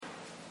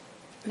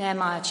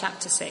Nehemiah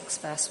chapter 6,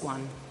 verse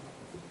 1.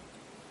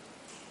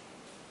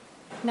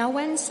 Now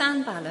when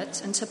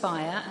Sanballat and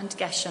Tobiah and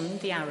Geshem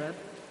the Arab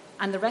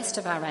and the rest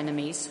of our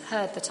enemies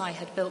heard that I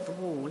had built the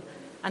wall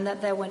and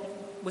that there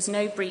was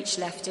no breach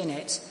left in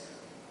it,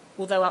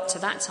 although up to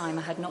that time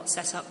I had not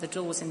set up the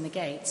doors in the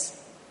gates,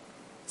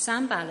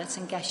 Sanballat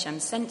and Geshem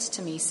sent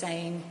to me,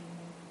 saying,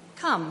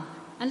 "Come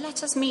and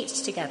let us meet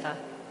together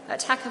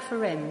at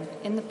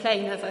Hakkephirim in the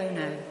plain of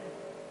Ono."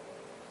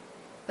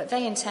 But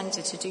they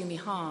intended to do me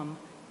harm,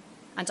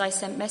 and I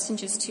sent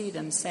messengers to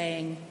them,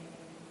 saying,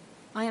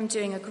 "I am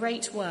doing a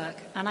great work,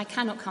 and I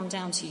cannot come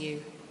down to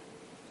you.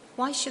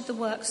 Why should the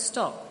work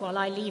stop while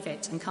I leave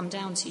it and come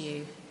down to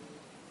you?"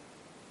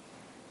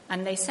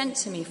 And they sent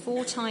to me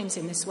 4 times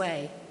in this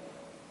way,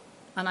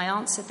 and I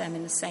answered them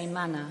in the same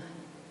manner.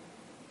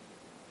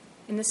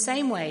 In the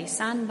same way,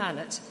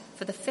 Sanballat,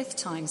 for the 5th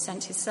time,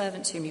 sent his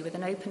servant to me with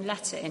an open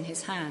letter in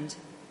his hand.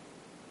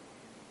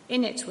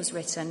 In it was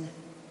written,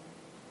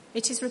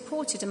 "It is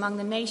reported among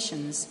the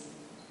nations,"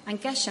 and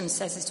Geshem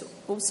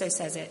also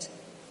says it,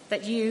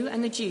 "that you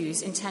and the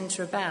Jews intend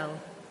to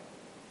rebel.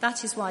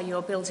 That is why you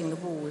are building the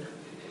wall.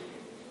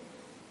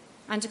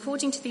 And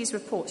according to these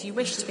reports, you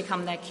wish to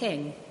become their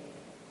king.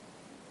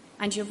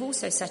 And you have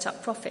also set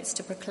up prophets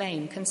to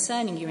proclaim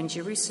concerning you in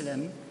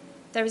Jerusalem,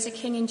 there is a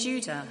king in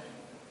Judah.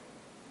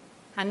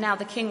 And now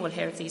the king will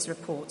hear of these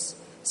reports.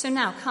 So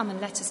now come and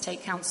let us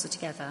take counsel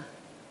together."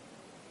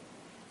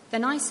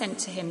 Then I sent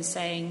to him,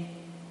 saying,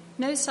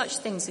 "No such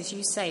things as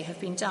you say have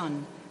been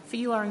done, for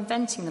you are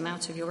inventing them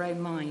out of your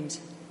own mind."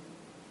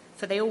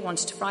 For they all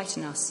wanted to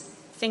frighten us,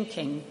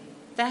 thinking,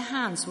 "Their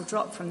hands will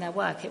drop from their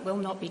work, it will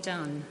not be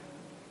done."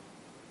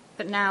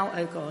 But now,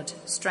 O God,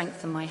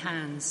 strengthen my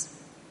hands.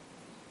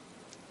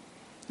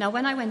 Now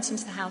when I went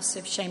into the house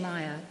of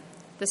Shemaiah,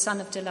 the son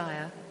of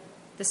Delaiah,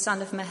 the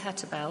son of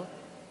Mehetabel,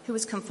 who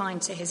was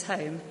confined to his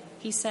home,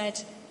 he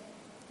said,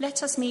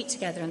 "Let us meet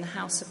together in the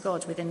house of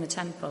God within the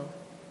temple.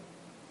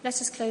 Let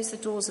us close the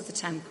doors of the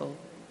temple,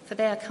 for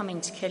they are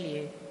coming to kill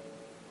you.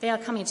 They are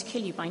coming to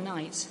kill you by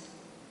night."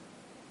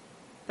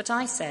 But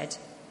I said,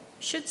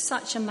 "Should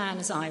such a man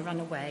as I run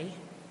away?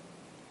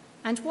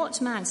 And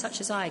what man such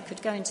as I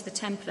could go into the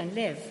temple and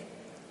live?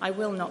 I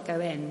will not go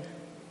in."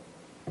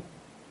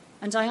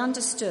 And I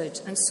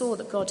understood and saw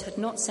that God had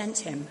not sent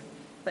him,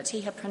 but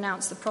he had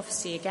pronounced the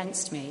prophecy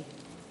against me,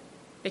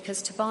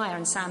 because Tobiah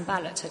and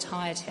Sanballat had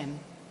hired him.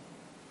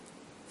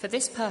 For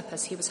this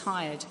purpose he was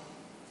hired,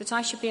 that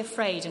I should be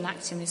afraid and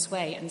act in this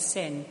way and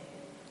sin,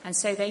 and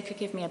so they could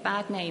give me a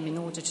bad name in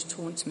order to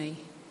taunt me.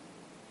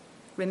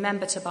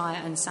 Remember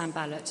Tobiah and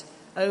Sanballat,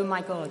 O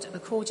my God,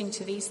 according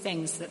to these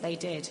things that they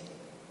did,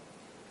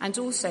 and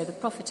also the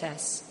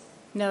prophetess,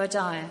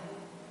 Noadiah,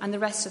 and the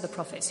rest of the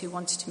prophets who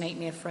wanted to make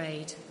me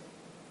afraid.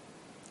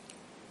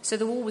 So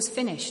the wall was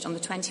finished on the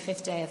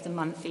 25th day of the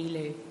month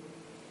Elul,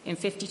 in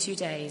 52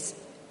 days.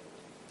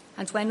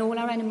 And when all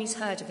our enemies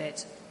heard of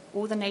it,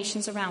 all the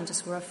nations around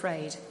us were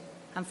afraid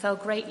and fell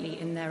greatly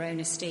in their own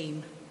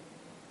esteem,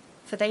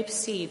 for they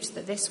perceived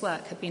that this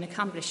work had been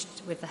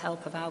accomplished with the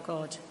help of our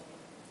God.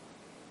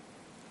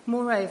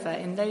 Moreover,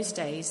 in those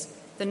days,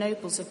 the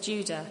nobles of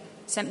Judah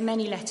sent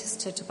many letters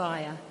to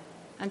Tobiah,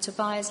 and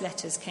Tobiah's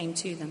letters came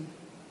to them.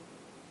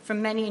 For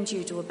many in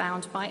Judah were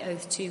bound by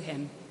oath to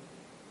him,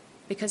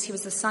 because he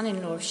was the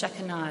son-in-law of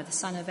Shechaniah, the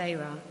son of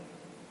Arah,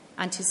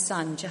 and his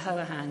son,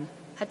 Jehoahan,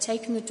 had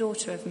taken the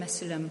daughter of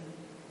Mesullam,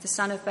 the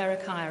son of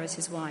Berechiah, as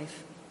his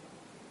wife.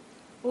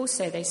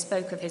 Also they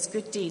spoke of his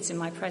good deeds in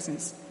my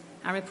presence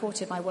and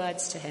reported my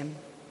words to him.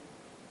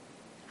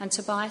 And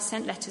Tobiah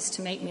sent letters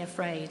to make me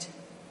afraid.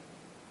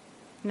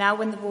 Now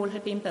when the wall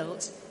had been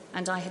built,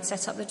 and I had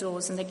set up the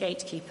doors and the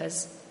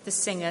gatekeepers, the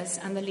singers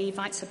and the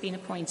Levites had been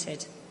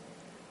appointed,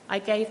 I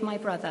gave my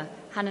brother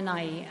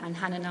Hanani and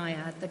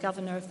Hananiah, the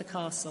governor of the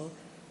castle,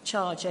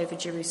 charge over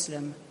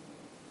Jerusalem,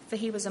 for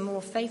he was a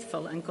more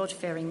faithful and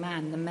God-fearing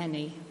man than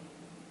many.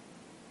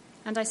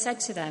 And I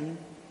said to them,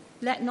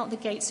 "Let not the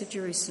gates of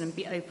Jerusalem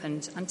be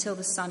opened until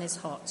the sun is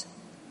hot.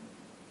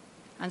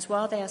 And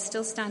while they are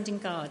still standing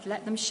guard,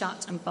 let them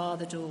shut and bar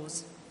the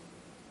doors.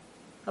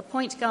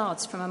 Appoint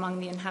guards from among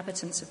the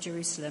inhabitants of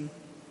Jerusalem,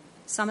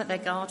 some at their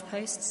guard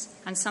posts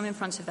and some in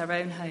front of their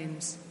own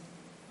homes."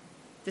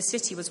 The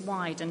city was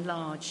wide and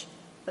large,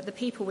 but the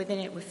people within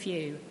it were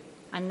few,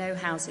 and no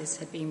houses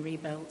had been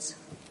rebuilt.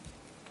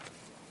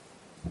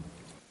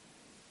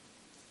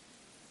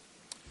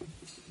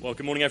 Well,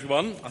 good morning,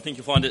 everyone. I think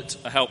you'll find it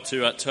a help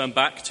to turn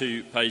back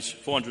to page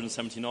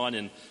 479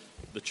 in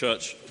the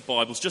church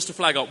Bibles. Just to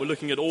flag up, we're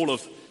looking at all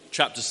of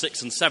chapter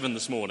 6 and 7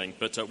 this morning,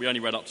 but we only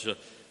read up to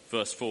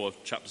verse 4 of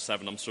chapter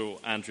 7. I'm sure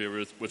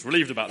Andrea was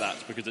relieved about that,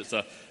 because it's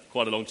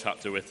quite a long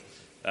chapter with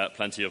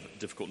plenty of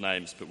difficult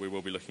names, but we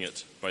will be looking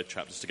at both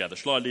chapters together.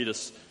 Shall I lead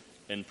us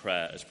in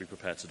prayer as we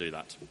prepare to do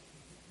that?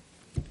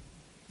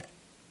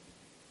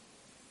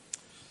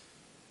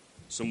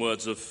 Some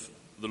words of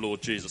the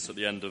Lord Jesus at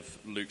the end of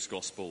Luke's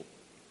Gospel.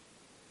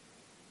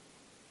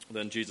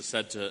 Then Jesus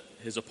said to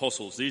his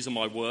apostles, "These are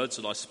my words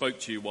that I spoke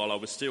to you while I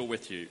was still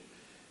with you,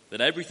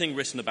 that everything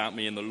written about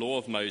me in the law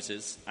of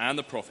Moses and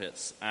the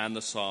prophets and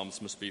the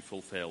Psalms must be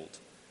fulfilled."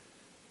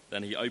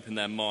 Then he opened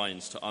their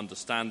minds to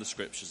understand the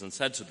scriptures and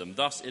said to them,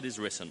 "Thus it is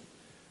written,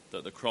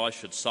 that the Christ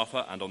should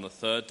suffer and on the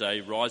third day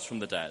rise from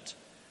the dead,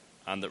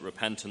 and that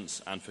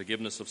repentance and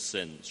forgiveness of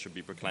sins should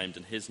be proclaimed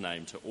in his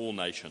name to all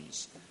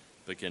nations,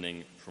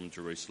 beginning from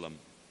Jerusalem."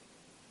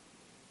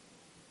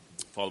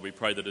 Father, we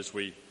pray that as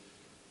we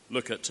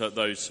look at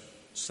those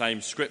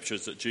same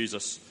scriptures that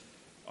Jesus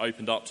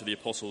opened up to the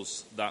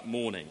apostles that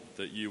morning,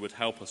 that you would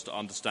help us to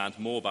understand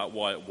more about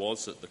why it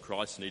was that the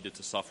Christ needed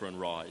to suffer and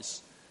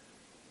rise,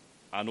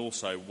 and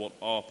also what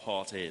our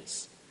part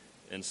is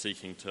in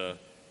seeking to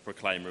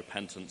proclaim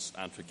repentance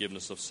and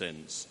forgiveness of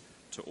sins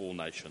to all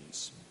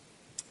nations.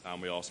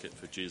 And we ask it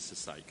for Jesus'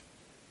 sake.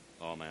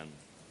 Amen.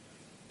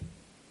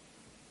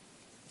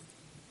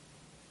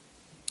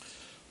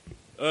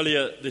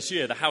 Earlier this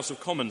year, the House of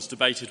Commons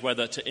debated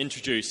whether to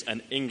introduce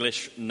an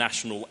English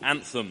national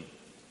anthem.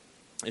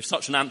 If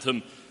such an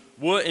anthem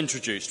were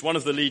introduced, one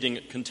of the leading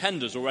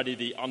contenders, already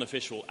the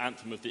unofficial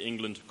anthem of the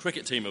England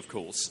cricket team, of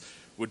course,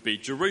 would be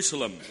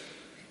Jerusalem.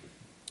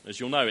 As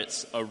you'll know,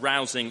 it's a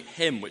rousing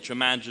hymn which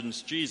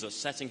imagines Jesus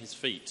setting his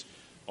feet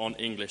on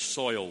English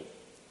soil.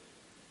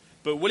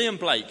 But William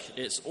Blake,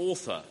 its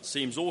author,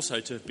 seems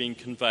also to have been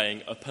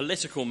conveying a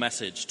political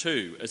message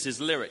too, as his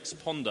lyrics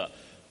ponder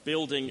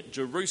building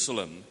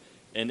Jerusalem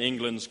in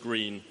England's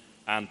green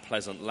and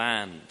pleasant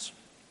land.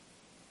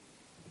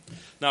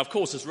 Now, of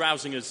course, as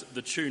rousing as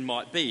the tune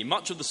might be,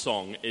 much of the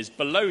song is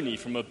baloney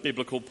from a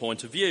biblical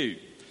point of view.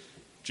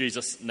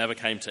 Jesus never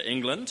came to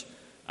England,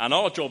 and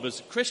our job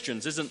as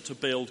Christians isn't to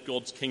build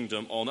God's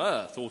kingdom on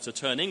earth or to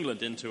turn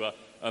England into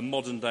a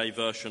modern-day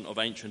version of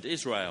ancient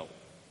Israel.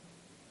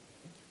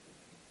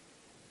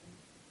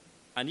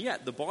 And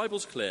yet, the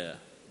Bible's clear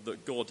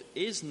that God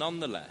is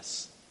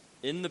nonetheless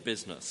in the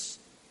business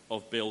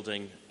of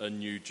building a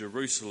new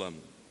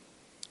Jerusalem,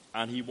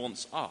 and he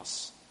wants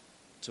us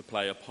to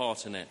play a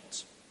part in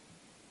it.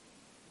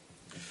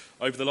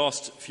 Over the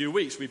last few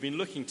weeks, we've been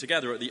looking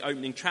together at the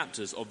opening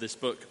chapters of this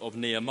book of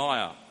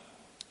Nehemiah.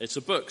 It's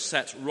a book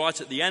set right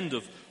at the end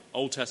of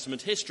Old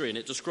Testament history, and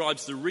it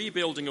describes the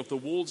rebuilding of the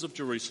walls of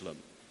Jerusalem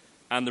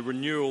and the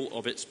renewal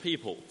of its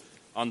people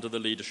under the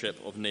leadership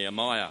of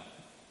Nehemiah.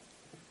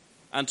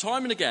 And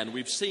time and again,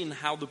 we've seen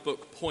how the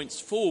book points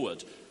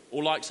forward,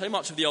 or like so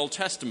much of the Old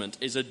Testament,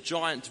 is a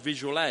giant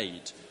visual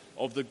aid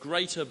of the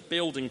greater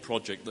building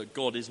project that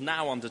God is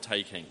now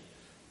undertaking,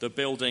 the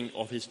building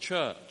of his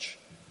church,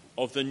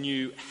 of the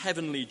new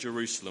heavenly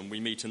Jerusalem we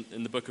meet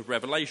in the book of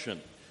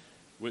Revelation,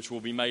 which will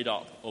be made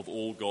up of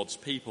all God's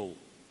people.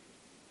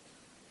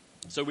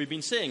 So we've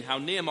been seeing how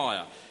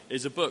Nehemiah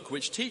is a book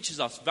which teaches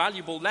us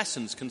valuable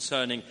lessons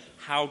concerning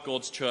how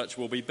God's church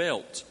will be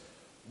built,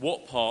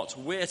 what part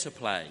we're to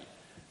play,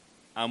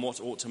 and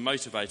what ought to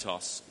motivate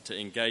us to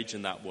engage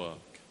in that work.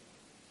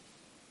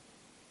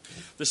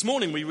 This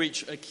morning we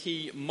reach a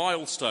key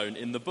milestone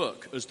in the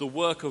book as the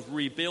work of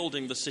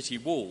rebuilding the city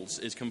walls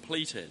is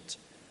completed.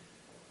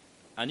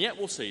 And yet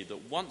we'll see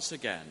that once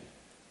again,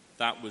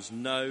 that was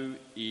no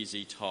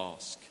easy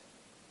task.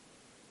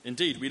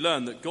 Indeed, we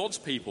learn that God's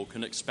people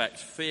can expect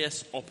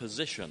fierce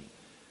opposition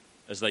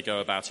as they go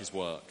about his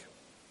work.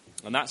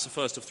 And that's the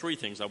first of three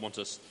things I want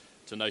us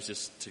to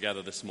notice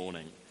together this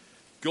morning.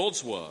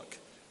 God's work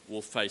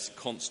will face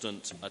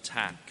constant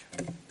attack.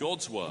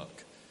 God's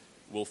work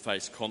will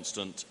face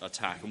constant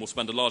attack. And we'll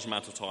spend a large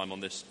amount of time on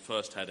this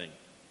first heading.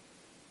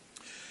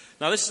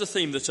 Now, this is a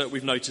theme that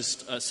we've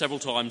noticed several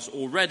times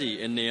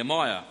already in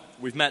Nehemiah.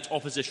 We've met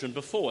opposition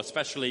before,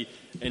 especially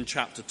in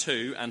chapter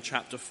 2 and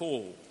chapter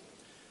 4.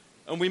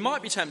 And we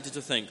might be tempted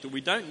to think that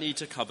we don't need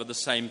to cover the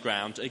same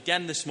ground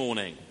again this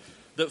morning,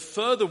 that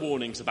further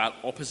warnings about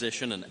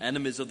opposition and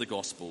enemies of the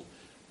gospel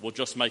will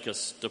just make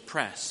us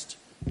depressed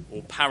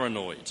or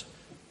paranoid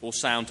or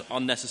sound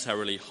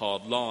unnecessarily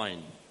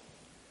hard-line.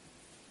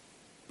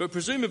 But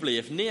presumably,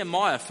 if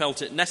Nehemiah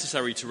felt it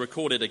necessary to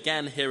record it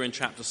again here in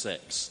chapter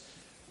 6,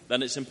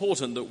 then it's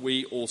important that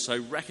we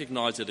also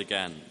recognise it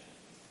again.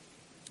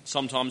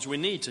 Sometimes we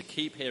need to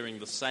keep hearing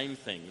the same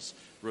things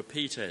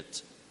repeated.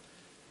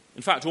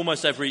 In fact,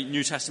 almost every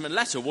New Testament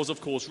letter was, of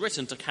course,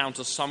 written to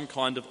counter some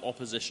kind of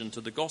opposition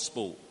to the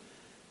gospel.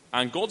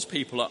 And God's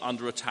people are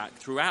under attack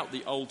throughout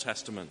the Old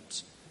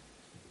Testament.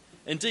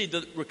 Indeed,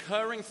 the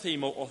recurring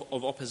theme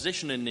of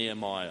opposition in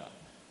Nehemiah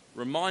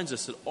reminds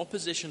us that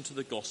opposition to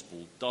the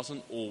gospel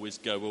doesn't always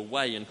go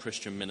away in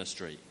Christian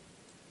ministry.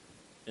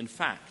 In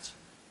fact,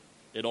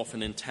 it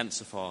often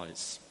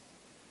intensifies.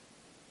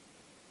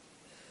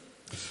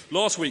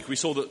 Last week we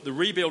saw that the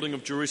rebuilding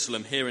of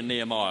Jerusalem here in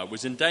Nehemiah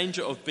was in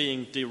danger of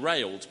being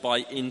derailed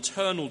by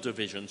internal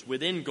divisions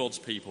within God's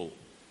people.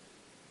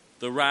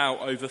 The row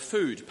over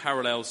food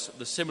parallels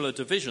the similar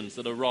divisions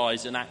that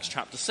arise in Acts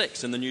chapter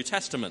 6 in the New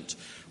Testament,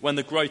 when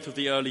the growth of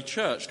the early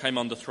church came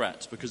under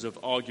threat because of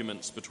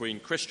arguments between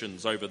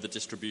Christians over the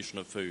distribution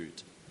of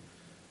food.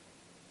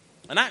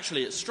 And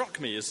actually it struck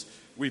me as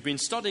we've been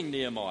studying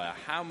Nehemiah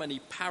how many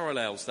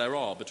parallels there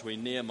are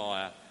between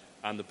Nehemiah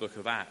and the book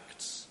of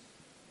Acts.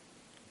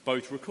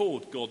 both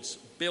record God's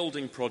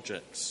building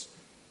projects,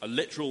 a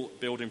literal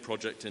building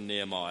project in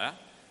Nehemiah,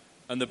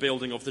 and the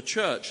building of the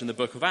church in the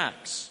book of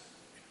Acts.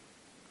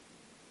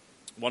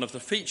 One of the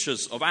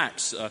features of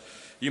Acts,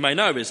 you may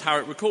know, is how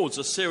it records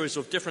a series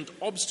of different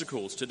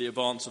obstacles to the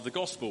advance of the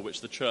gospel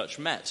which the church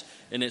met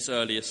in its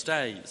earliest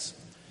days.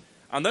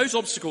 And those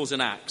obstacles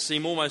in Acts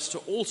seem almost to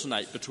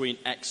alternate between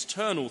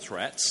external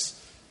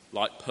threats,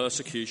 like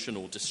persecution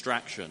or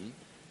distraction,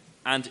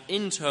 and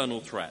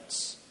internal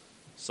threats,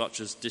 such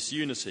as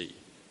disunity,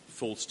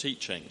 false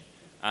teaching,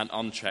 and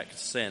unchecked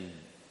sin.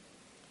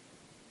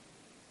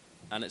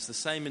 And it's the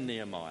same in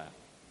Nehemiah.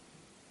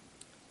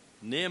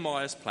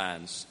 Nehemiah's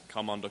plans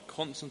come under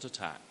constant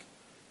attack,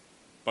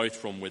 both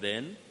from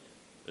within,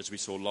 as we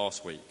saw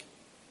last week,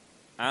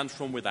 and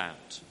from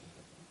without,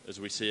 as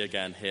we see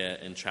again here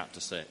in chapter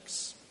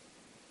 6.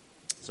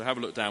 So have a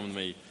look down with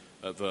me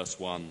at verse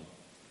 1.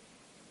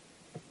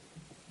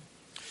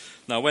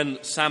 Now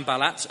when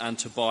Sanballat and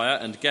Tobiah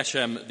and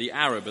Geshem the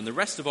Arab and the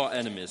rest of our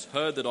enemies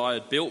heard that I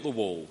had built the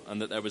wall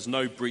and that there was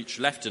no breach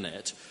left in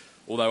it,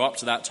 although up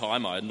to that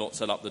time I had not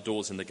set up the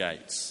doors and the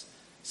gates,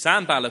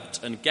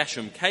 Sanballat and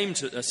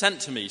Geshem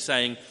sent to me,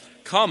 saying,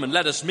 "Come and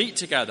let us meet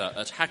together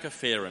at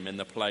Hakkephirim in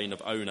the plain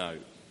of Ono."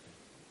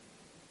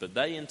 But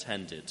they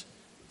intended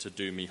to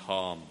do me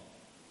harm.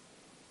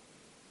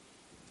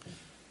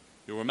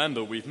 You'll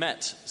remember we've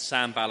met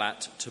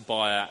Sanballat,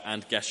 Tobiah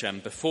and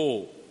Geshem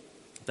before.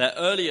 Their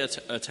earlier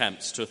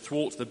attempts to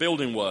thwart the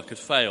building work had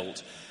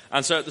failed,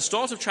 and so at the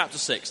start of chapter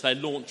 6 they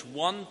launch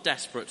one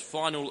desperate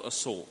final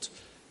assault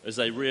as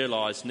they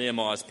realise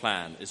Nehemiah's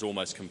plan is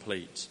almost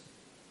complete.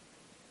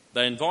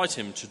 They invite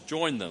him to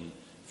join them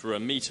for a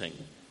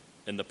meeting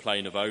in the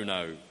plain of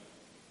Ono.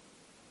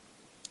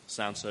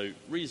 Sounds so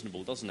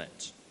reasonable, doesn't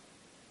it?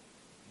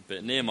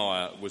 But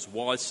Nehemiah was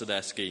wise to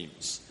their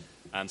schemes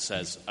and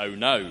says, "Oh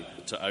no,"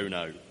 to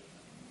Ono.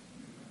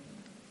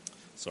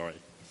 Sorry.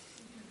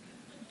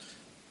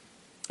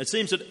 It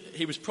seems that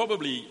he was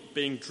probably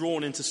being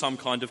drawn into some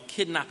kind of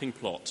kidnapping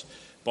plot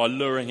by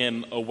luring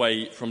him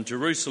away from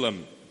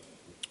Jerusalem.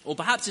 Or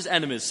perhaps his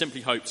enemies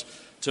simply hoped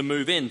to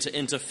move in to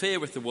interfere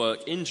with the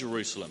work in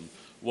Jerusalem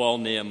while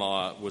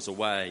Nehemiah was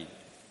away.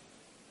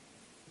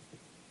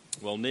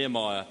 Well,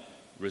 Nehemiah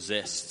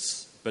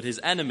resists, but his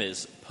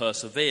enemies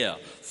persevere.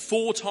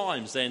 4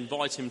 times they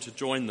invite him to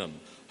join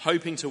them,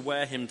 hoping to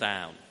wear him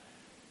down.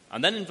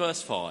 And then in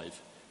verse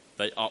 5,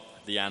 they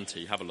up the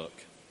ante. Have a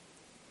look.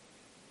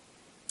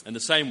 In the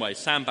same way,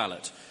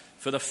 Sanballat,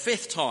 for the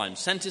 5th time,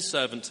 sent his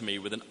servant to me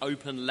with an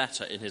open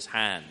letter in his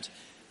hand.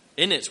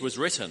 In it was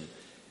written,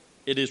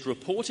 "It is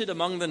reported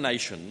among the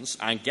nations,"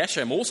 and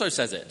Geshem also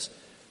says it,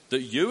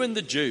 "that you and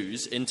the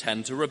Jews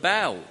intend to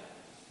rebel.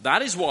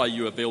 That is why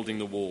you are building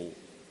the wall.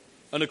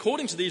 And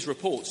according to these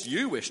reports,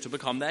 you wish to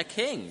become their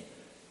king.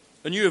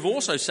 And you have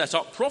also set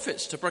up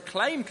prophets to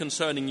proclaim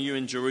concerning you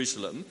in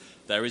Jerusalem,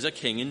 there is a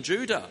king in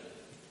Judah.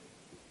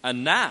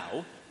 And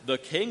now the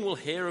king will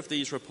hear of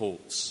these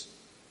reports.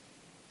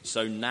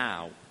 So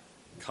now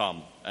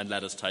come and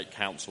let us take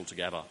counsel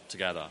together.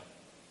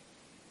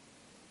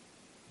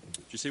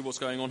 Do you see what's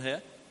going on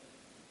here?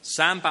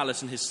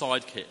 Sanballat and his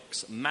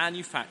sidekicks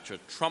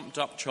manufactured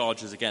trumped-up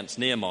charges against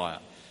Nehemiah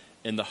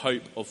in the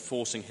hope of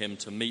forcing him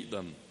to meet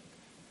them.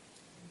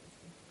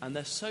 And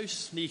they're so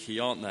sneaky,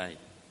 aren't they?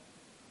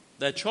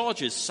 Their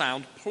charges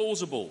sound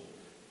plausible.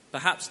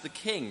 Perhaps the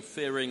king,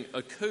 fearing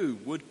a coup,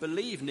 would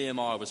believe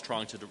Nehemiah was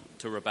trying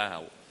to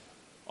rebel.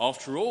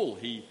 After all,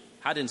 he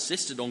had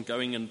insisted on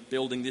going and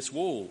building this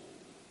wall.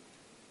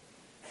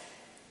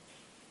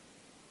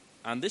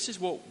 And this is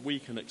what we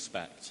can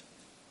expect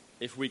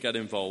if we get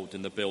involved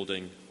in the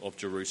building of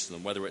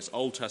Jerusalem, whether it's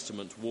Old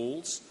Testament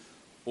walls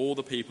or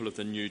the people of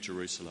the New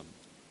Jerusalem.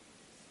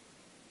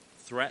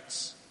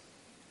 Threats,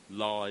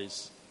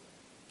 lies,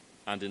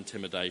 and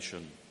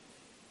intimidation.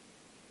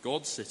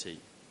 God's city,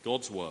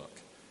 God's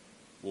work,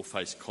 will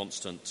face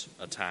constant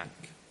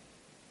attack.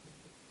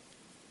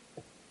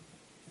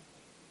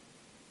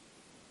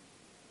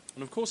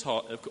 And of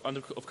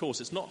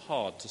course, it's not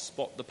hard to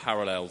spot the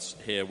parallels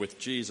here with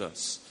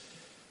Jesus.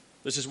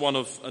 This is one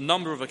of a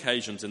number of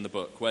occasions in the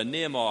book where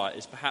Nehemiah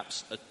is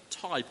perhaps a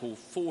type or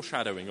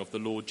foreshadowing of the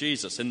Lord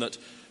Jesus, in that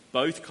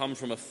both come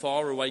from a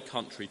faraway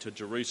country to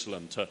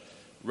Jerusalem to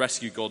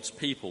rescue God's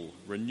people,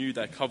 renew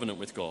their covenant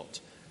with God,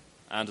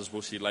 and, as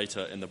we'll see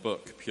later in the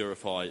book,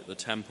 purify the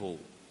temple.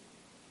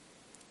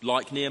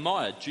 Like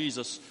Nehemiah,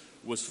 Jesus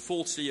was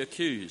falsely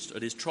accused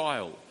at his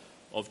trial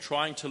of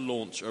trying to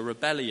launch a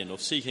rebellion,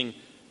 of seeking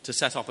to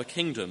set up a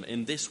kingdom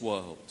in this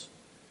world.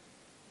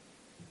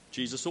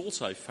 Jesus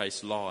also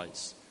faced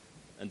lies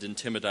and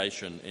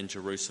intimidation in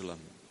Jerusalem.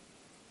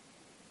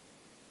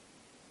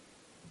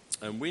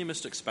 And we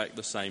must expect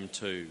the same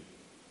too.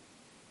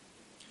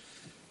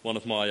 One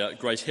of my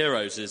great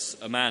heroes is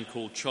a man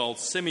called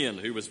Charles Simeon,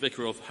 who was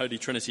vicar of Holy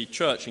Trinity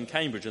Church in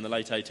Cambridge in the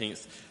late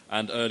 18th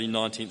and early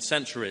 19th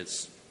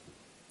centuries.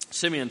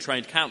 Simeon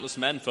trained countless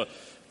men for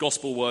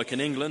gospel work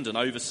in England and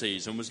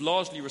overseas, and was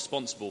largely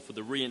responsible for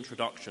the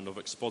reintroduction of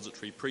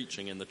expository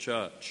preaching in the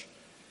church.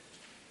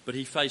 But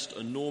he faced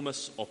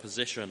enormous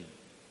opposition.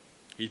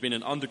 He'd been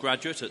an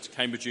undergraduate at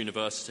Cambridge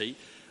University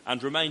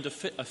and remained a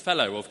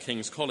fellow of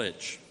King's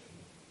College.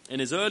 In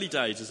his early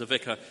days as a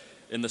vicar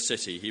in the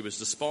city, he was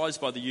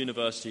despised by the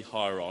university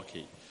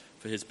hierarchy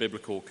for his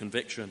biblical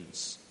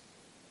convictions.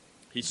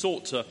 He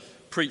sought to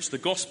preach the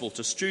gospel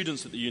to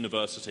students at the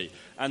university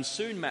and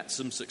soon met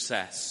some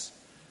success.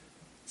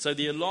 So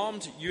the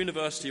alarmed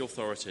university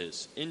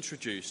authorities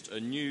introduced a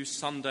new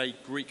Sunday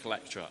Greek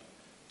lecture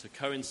to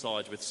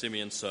coincide with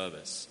Simeon's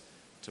service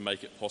to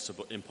make it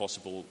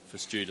impossible for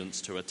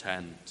students to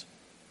attend.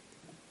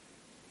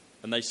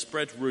 And they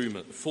spread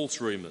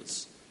false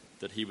rumours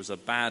that he was a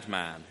bad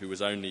man who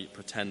was only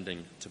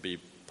pretending to be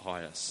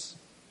pious.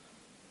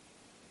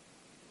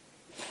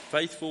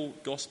 Faithful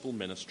gospel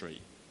ministry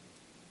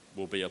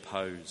will be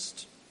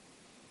opposed.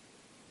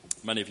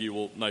 Many of you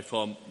will know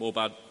far more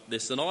about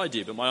this than I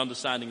do, but my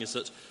understanding is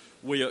that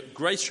we at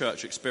Grace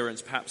Church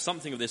experienced perhaps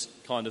something of this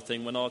kind of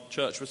thing when our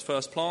church was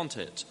first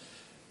planted.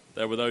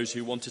 There were those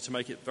who wanted to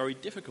make it very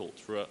difficult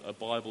for a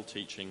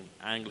Bible-teaching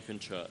Anglican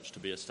church to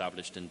be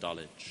established in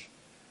Dulwich.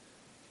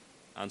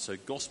 And so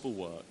gospel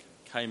work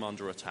came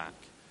under attack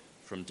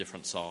from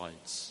different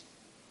sides.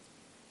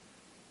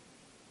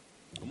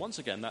 And once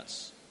again,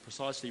 that's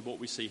precisely what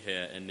we see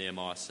here in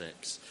Nehemiah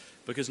 6.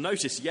 Because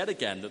notice yet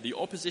again that the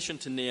opposition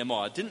to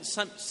Nehemiah didn't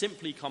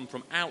simply come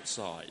from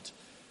outside,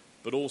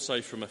 but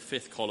also from a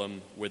fifth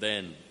column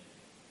within.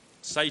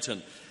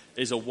 Satan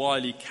is a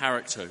wily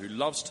character who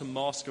loves to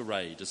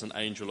masquerade as an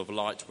angel of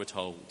light, we're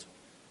told.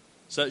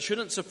 So it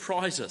shouldn't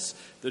surprise us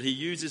that he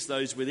uses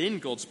those within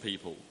God's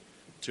people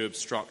to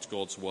obstruct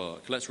God's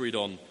work. Let's read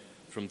on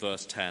from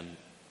verse 10.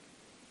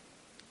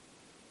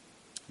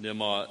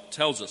 Nehemiah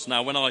tells us,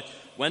 "Now when I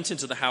went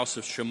into the house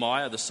of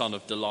Shemaiah, the son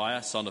of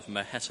Delaiah, son of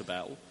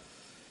Mehetabel,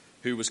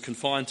 who was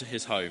confined to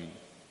his home,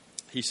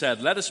 he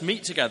said, 'Let us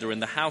meet together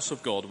in the house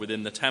of God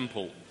within the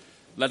temple.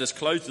 Let us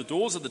close the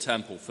doors of the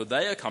temple, for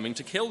they are coming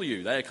to kill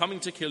you. They are coming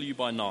to kill you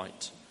by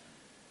night.'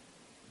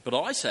 But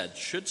I said,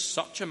 'Should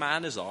such a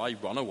man as I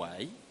run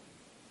away?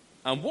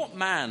 And what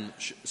man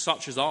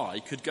such as I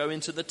could go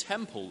into the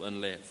temple and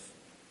live?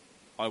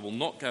 I will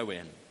not go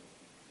in.'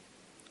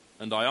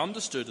 And I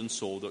understood and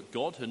saw that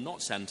God had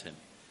not sent him,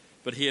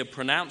 but he had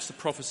pronounced the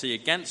prophecy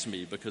against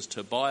me because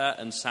Tobiah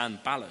and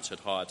Sanballat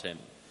had hired him.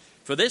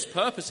 For this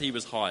purpose he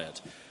was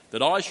hired,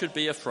 that I should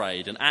be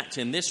afraid and act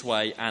in this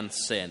way and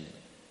sin,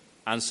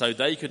 and so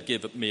they could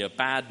give me a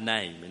bad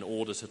name in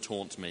order to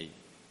taunt me.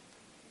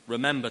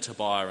 Remember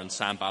Tobiah and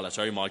Sanballat,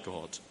 O my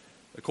God,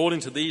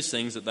 according to these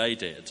things that they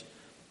did,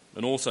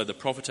 and also the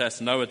prophetess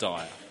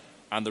Noadiah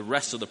and the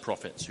rest of the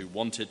prophets who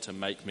wanted to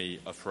make me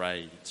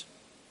afraid."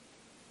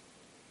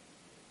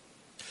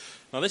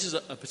 Now this is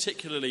a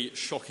particularly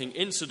shocking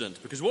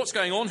incident, because what's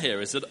going on here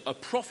is that a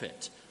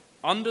prophet,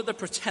 under the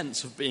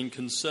pretense of being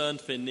concerned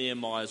for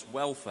Nehemiah's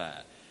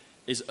welfare,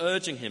 is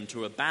urging him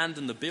to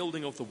abandon the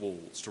building of the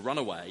walls, to run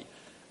away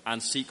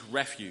and seek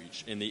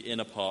refuge in the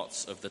inner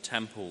parts of the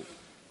temple,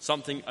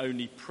 something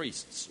only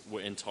priests were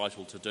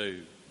entitled to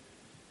do.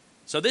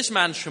 So this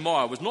man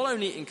Shemaiah was not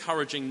only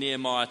encouraging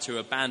Nehemiah to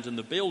abandon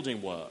the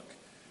building work,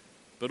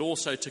 but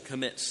also to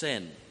commit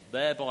sin,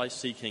 thereby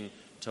seeking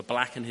to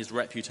blacken his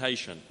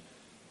reputation,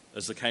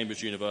 as the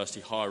Cambridge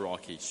University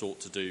hierarchy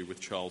sought to do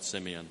with Charles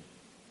Simeon.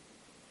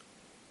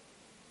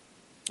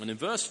 And in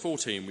verse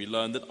 14 we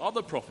learn that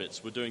other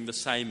prophets were doing the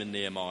same in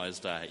Nehemiah's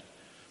day.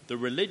 The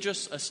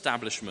religious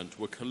establishment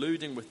were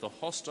colluding with the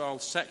hostile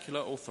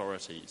secular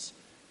authorities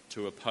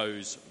to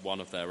oppose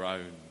one of their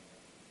own.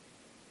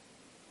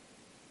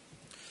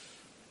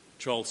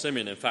 Charles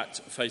Simeon, in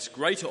fact, faced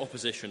greater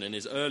opposition in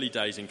his early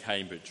days in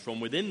Cambridge from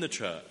within the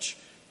church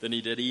than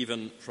he did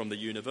even from the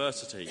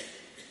university.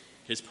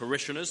 His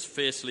parishioners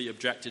fiercely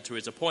objected to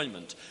his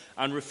appointment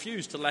and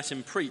refused to let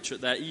him preach at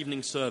their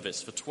evening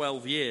service for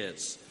 12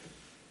 years.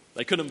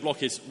 They couldn't block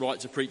his right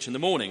to preach in the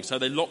morning, so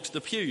they locked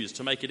the pews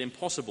to make it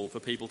impossible for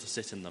people to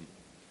sit in them.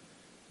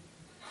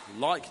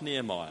 Like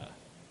Nehemiah,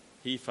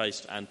 he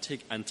faced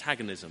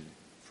antagonism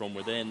from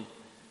within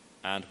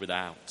and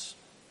without.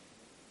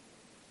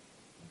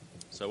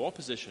 So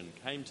opposition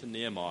came to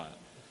Nehemiah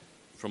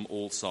from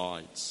all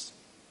sides.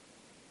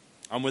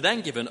 And we're then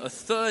given a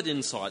third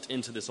insight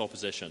into this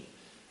opposition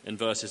in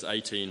verses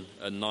 18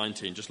 and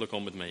 19. Just look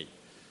on with me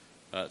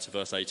to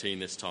verse 18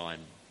 this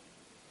time.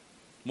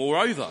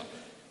 "Moreover,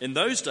 in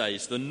those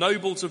days the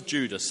nobles of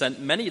Judah sent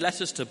many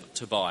letters to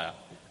Tobiah,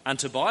 and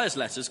Tobiah's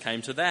letters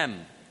came to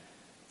them.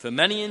 For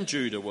many in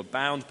Judah were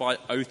bound by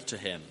oath to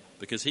him,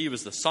 because he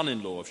was the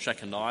son-in-law of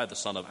Shechaniah, the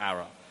son of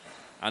Arah,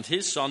 and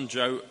his son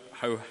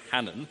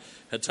Jehohanan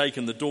had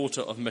taken the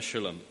daughter of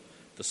Meshullam,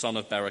 the son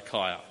of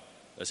Berechiah,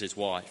 as his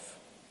wife.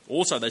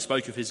 Also they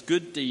spoke of his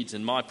good deeds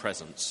in my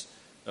presence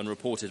and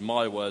reported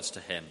my words to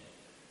him.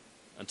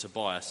 And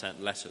Tobiah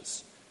sent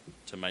letters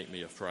to make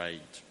me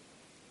afraid."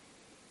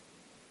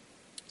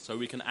 So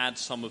we can add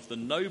some of the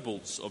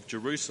nobles of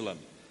Jerusalem,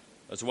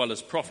 as well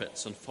as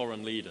prophets and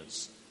foreign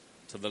leaders,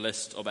 to the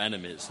list of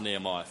enemies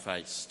Nehemiah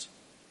faced.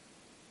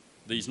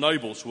 These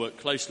nobles were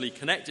closely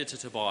connected to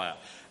Tobiah,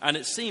 and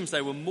it seems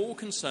they were more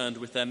concerned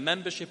with their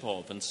membership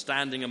of and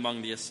standing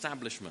among the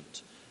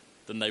establishment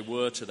than they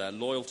were to their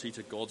loyalty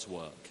to God's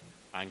work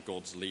and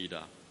God's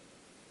leader.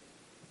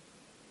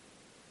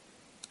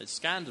 It's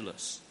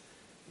scandalous,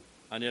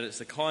 and yet it's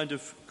the kind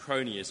of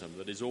cronyism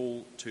that is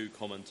all too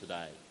common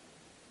today,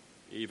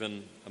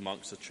 even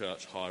amongst the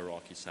church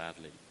hierarchy,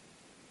 sadly.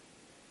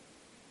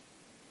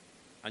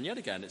 And yet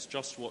again, it's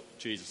just what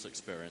Jesus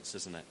experienced,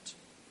 isn't it?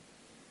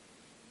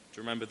 Do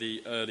you remember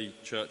the early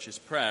church's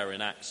prayer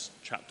in Acts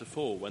chapter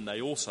 4 when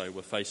they also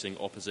were facing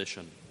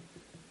opposition?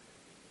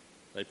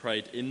 They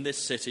prayed, "In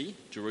this city,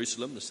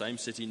 Jerusalem, the same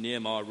city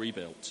Nehemiah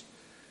rebuilt,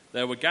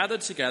 there were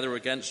gathered together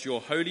against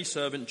your holy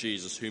servant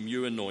Jesus, whom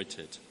you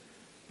anointed,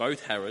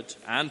 both Herod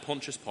and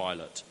Pontius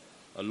Pilate,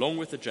 along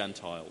with the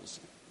Gentiles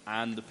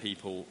and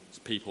the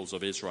peoples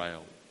of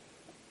Israel."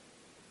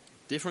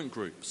 Different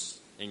groups,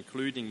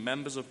 including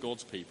members of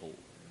God's people,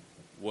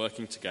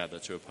 working together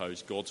to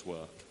oppose God's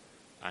work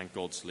and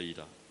God's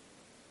leader.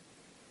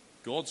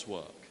 God's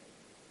work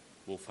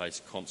will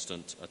face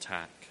constant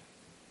attack.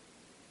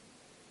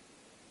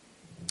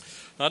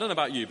 Now, I don't know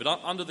about you, but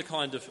under the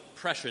kind of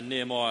pressure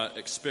Nehemiah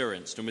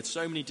experienced, and with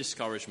so many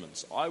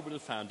discouragements, I would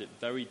have found it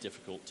very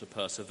difficult to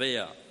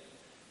persevere.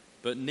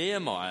 But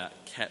Nehemiah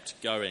kept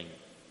going.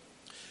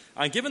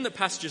 And given that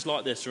passages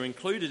like this are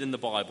included in the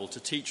Bible to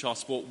teach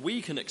us what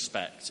we can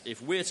expect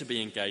if we're to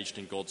be engaged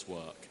in God's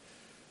work,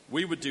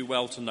 we would do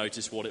well to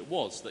notice what it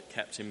was that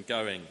kept him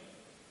going.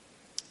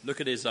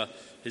 Look at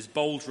his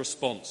bold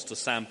response to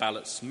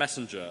Sanballat's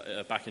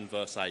messenger back in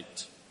verse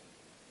 8.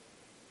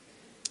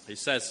 He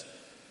says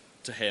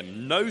to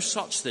him, "No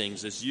such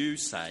things as you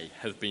say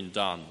have been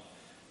done,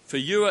 for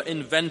you are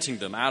inventing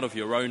them out of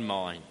your own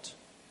mind."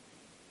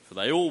 For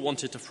they all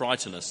wanted to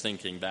frighten us,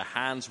 thinking their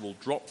hands will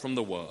drop from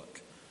the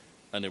work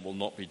and it will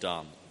not be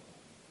done.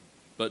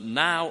 But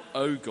now,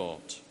 O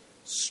God,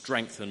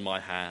 strengthen my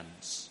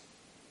hands.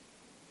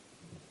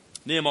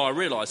 Nehemiah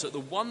realized that the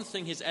one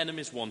thing his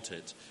enemies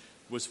wanted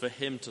was for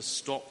him to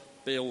stop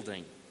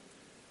building.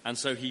 And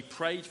so he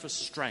prayed for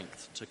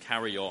strength to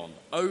carry on.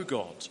 "O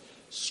God,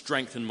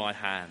 strengthen my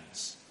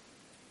hands."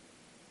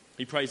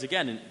 He prays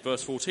again in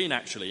verse 14,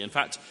 actually. In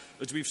fact,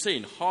 as we've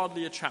seen,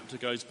 hardly a chapter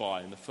goes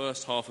by in the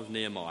first half of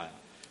Nehemiah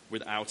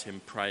without him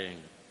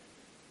praying.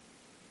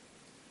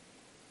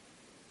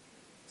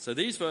 So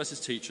these verses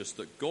teach us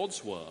that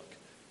God's work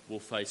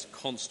will face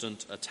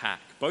constant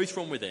attack, both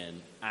from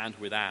within and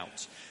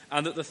without,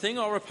 and that the thing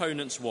our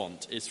opponents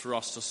want is for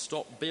us to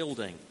stop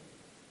building,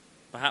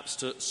 perhaps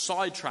to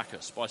sidetrack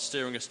us by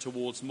steering us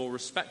towards more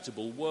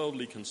respectable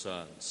worldly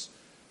concerns,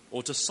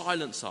 or to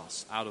silence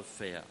us out of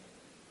fear.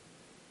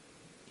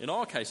 In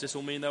our case, this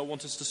will mean they'll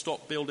want us to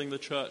stop building the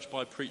church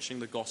by preaching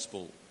the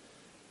gospel,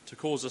 to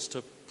cause us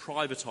to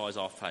privatize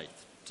our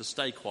faith, to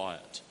stay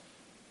quiet,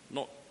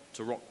 not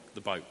to rock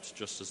the boat,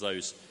 just as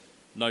those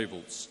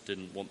nobles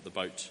didn't want the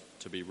boat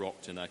to be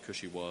rocked in their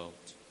cushy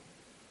world.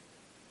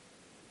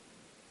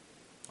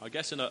 I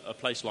guess in a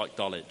place like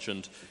Dulwich,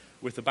 and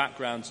with the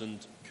backgrounds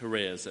and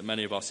careers that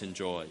many of us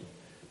enjoy,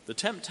 the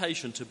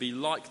temptation to be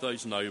like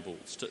those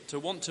nobles, to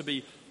want to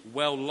be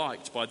well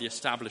liked by the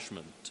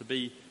establishment, to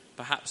be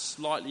perhaps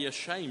slightly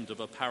ashamed of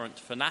apparent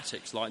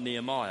fanatics like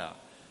Nehemiah,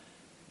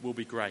 will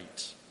be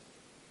great.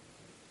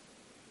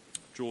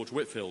 George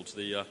Whitefield,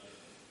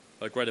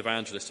 a great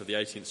evangelist of the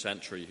 18th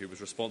century who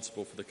was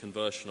responsible for the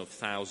conversion of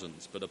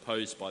thousands but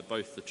opposed by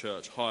both the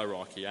church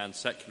hierarchy and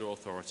secular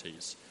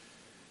authorities,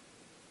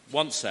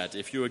 once said,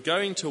 "If you are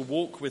going to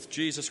walk with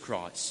Jesus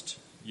Christ,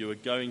 you are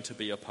going to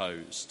be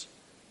opposed.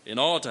 In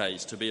our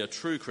days, to be a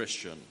true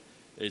Christian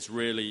is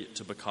really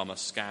to become a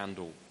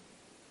scandal."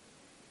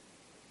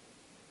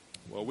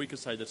 Well, we could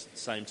say the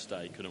same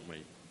today, couldn't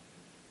we?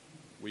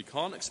 We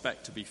can't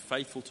expect to be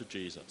faithful to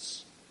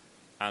Jesus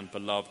and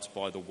beloved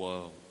by the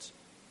world,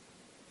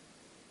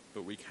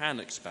 but we can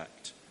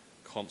expect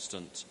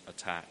constant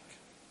attack.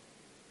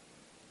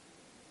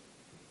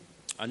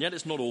 And yet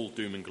it's not all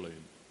doom and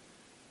gloom,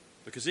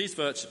 because these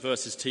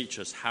verses teach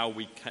us how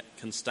we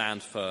can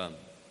stand firm.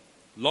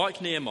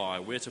 Like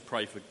Nehemiah, we're to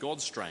pray for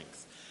God's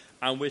strength,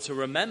 and we're to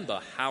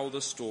remember how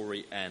the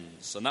story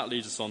ends. And that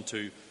leads us on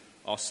to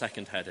our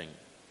second heading.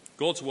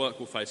 God's work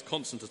will face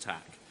constant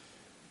attack,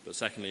 but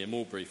secondly, and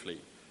more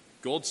briefly,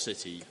 God's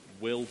city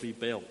will be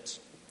built.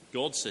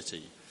 God's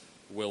city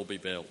will be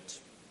built.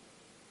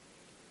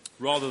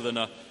 Rather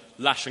than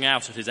lashing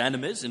out at his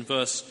enemies, in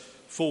verse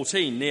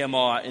 14,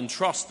 Nehemiah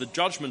entrusts the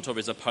judgment of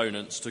his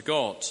opponents to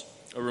God,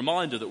 a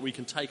reminder that we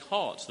can take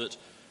heart that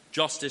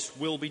justice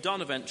will be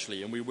done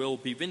eventually and we will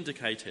be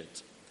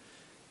vindicated.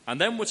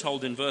 And then we're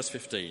told in verse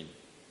 15,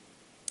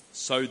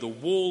 "So the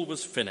wall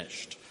was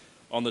finished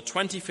on the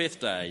 25th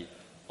day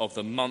of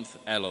the month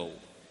Elul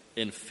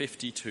in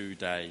 52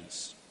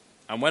 days.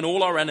 And when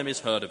all our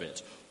enemies heard of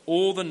it,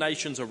 all the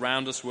nations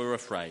around us were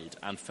afraid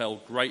and fell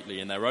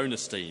greatly in their own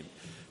esteem,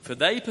 for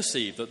they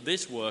perceived that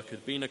this work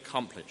had been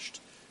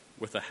accomplished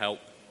with the help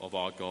of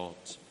our God."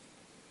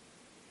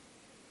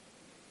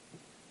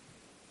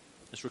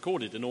 It's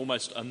recorded in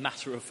almost a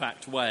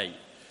matter-of-fact way,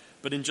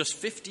 but in just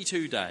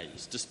 52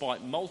 days,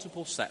 despite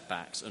multiple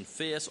setbacks and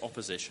fierce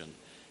opposition,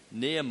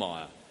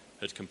 Nehemiah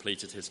had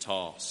completed his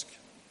task.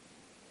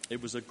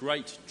 It was a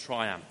great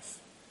triumph.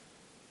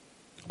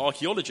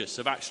 Archaeologists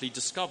have actually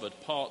discovered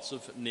parts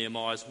of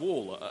Nehemiah's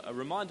wall, a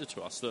reminder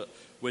to us that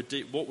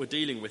what we're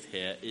dealing with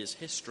here is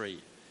history.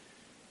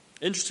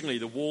 Interestingly,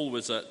 the wall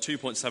was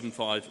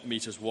 2.75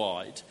 metres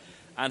wide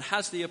and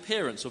has the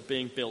appearance of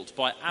being built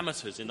by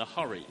amateurs in a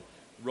hurry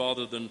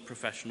rather than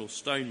professional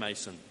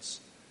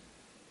stonemasons.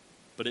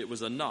 But it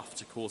was enough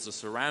to cause the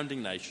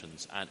surrounding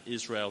nations and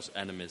Israel's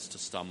enemies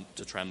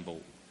to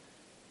tremble.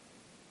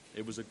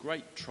 It was a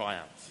great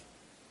triumph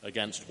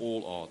against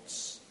all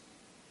odds.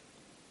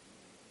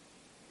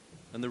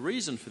 And the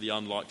reason for the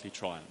unlikely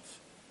triumph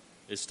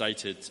is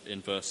stated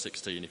in verse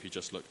 16, if you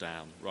just look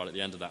down, right at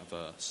the end of that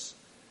verse.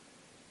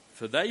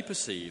 For they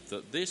perceived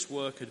that this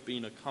work had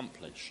been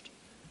accomplished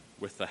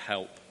with the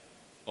help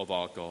of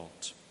our God.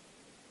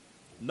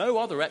 No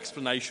other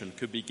explanation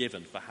could be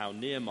given for how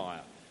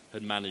Nehemiah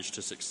had managed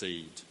to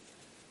succeed.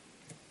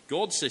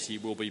 God's city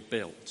will be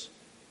built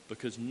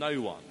because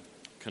no one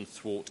can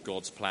thwart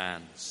God's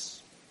plans.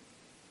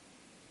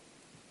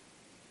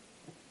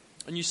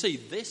 And you see,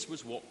 this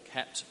was what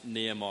kept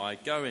Nehemiah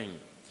going.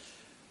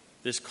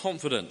 This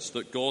confidence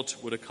that God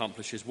would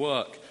accomplish his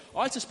work.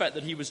 I suspect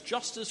that he was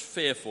just as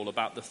fearful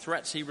about the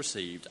threats he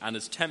received and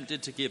as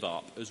tempted to give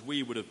up as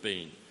we would have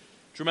been.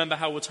 Do you remember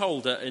how we're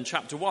told in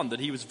chapter 1 that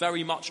he was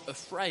very much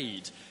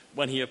afraid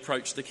when he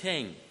approached the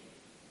king?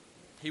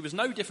 He was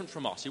no different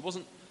from us. He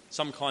wasn't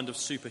some kind of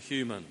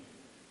superhuman.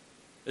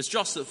 It's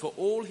just that for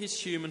all his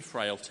human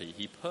frailty,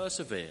 he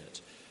persevered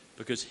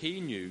because he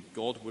knew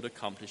God would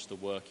accomplish the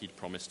work he'd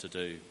promised to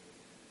do.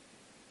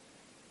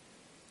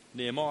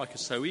 Nehemiah could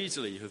so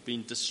easily have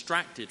been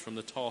distracted from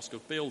the task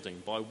of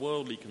building by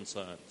worldly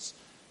concerns,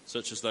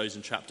 such as those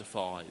in chapter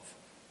 5,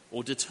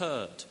 or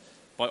deterred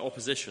by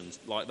oppositions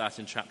like that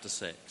in chapter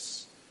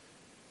 6.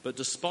 But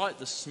despite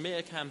the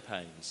smear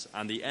campaigns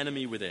and the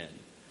enemy within,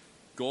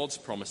 God's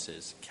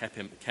promises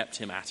kept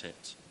him at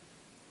it.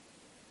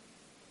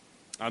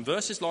 And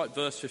verses like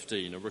verse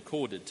 15 are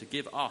recorded to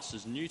give us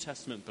as New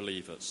Testament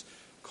believers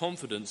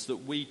confidence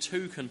that we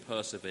too can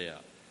persevere,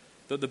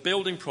 that the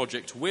building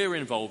project we're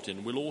involved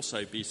in will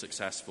also be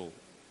successful.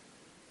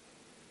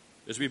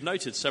 As we've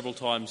noted several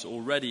times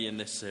already in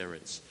this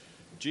series,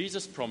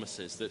 Jesus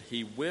promises that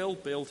he will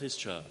build his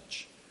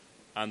church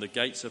and the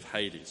gates of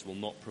Hades will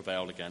not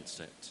prevail against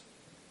it.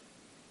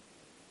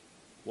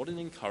 What an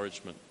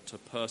encouragement to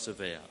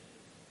persevere,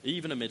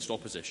 even amidst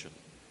opposition,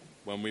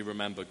 when we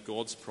remember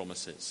God's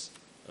promises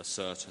are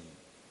certain.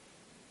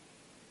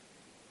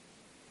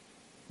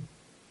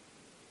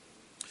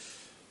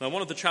 Now,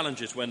 one of the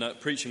challenges when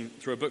preaching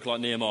through a book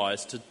like Nehemiah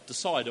is to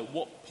decide at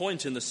what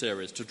point in the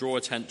series to draw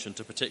attention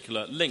to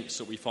particular links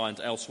that we find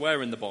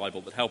elsewhere in the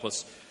Bible that help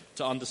us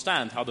to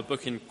understand how the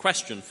book in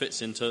question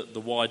fits into the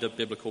wider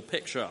biblical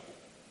picture.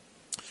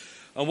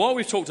 And while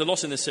we've talked a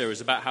lot in this series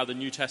about how the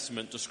New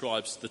Testament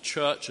describes the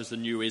church as the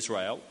new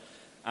Israel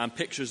and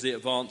pictures the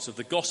advance of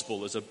the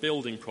gospel as a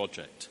building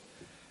project,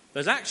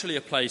 there's actually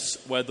a place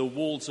where the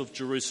walls of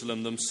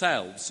Jerusalem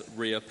themselves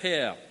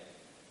reappear.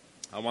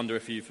 I wonder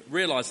if you've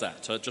realised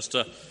that. Just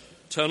to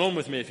turn on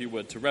with me, if you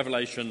would, to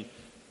Revelation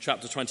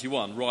chapter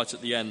 21, right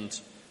at the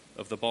end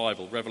of the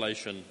Bible.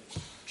 Revelation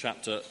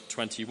chapter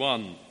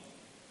 21.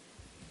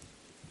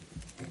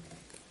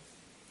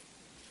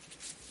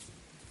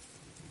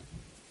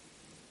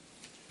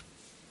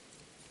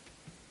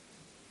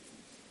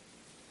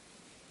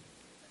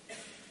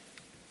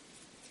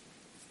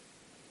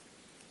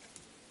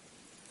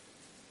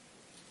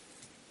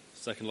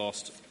 Second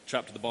last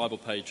chapter of the Bible,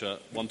 page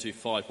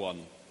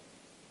 1251.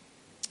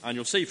 And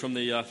you'll see from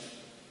the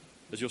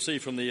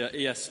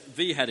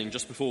ESV heading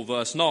just before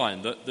verse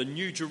 9 that the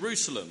New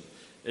Jerusalem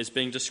is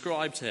being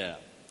described here.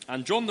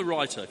 And John the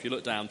writer, if you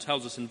look down,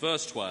 tells us in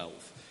verse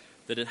 12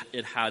 that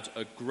it had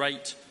a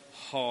great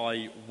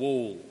high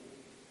wall.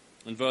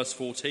 In verse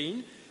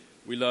 14,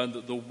 we learn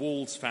that the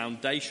wall's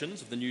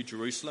foundations of the New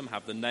Jerusalem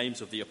have the names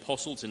of the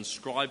apostles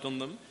inscribed on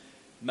them,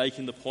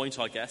 making the point,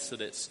 I guess,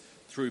 that it's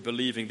through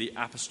believing the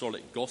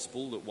apostolic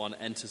gospel that one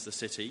enters the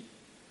city.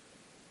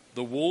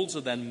 The walls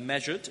are then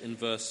measured in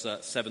verse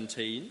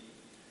 17.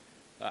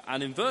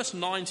 And in verse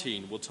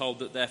 19, we're told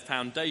that their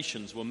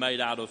foundations were made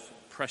out of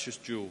precious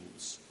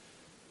jewels,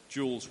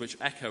 jewels which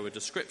echo a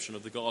description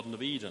of the Garden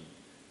of Eden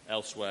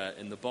elsewhere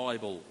in the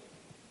Bible.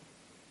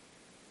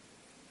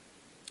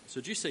 So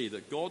do you see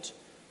that God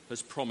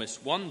has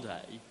promised one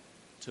day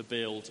to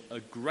build a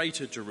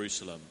greater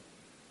Jerusalem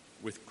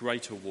with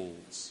greater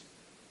walls?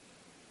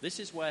 This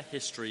is where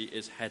history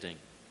is heading.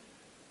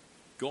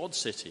 God's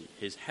city,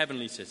 his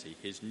heavenly city,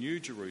 his new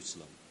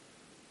Jerusalem,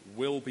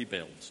 will be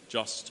built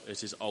just as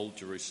his old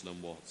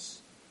Jerusalem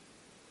was.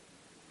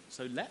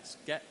 So let's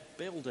get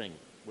building.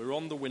 We're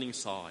on the winning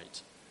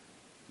side.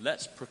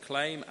 Let's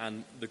proclaim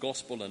the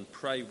gospel and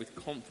pray with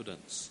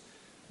confidence,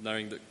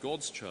 knowing that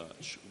God's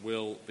church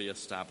will be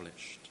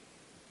established.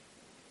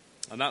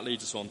 And that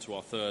leads us on to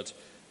our third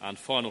and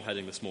final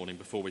heading this morning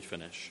before we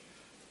finish.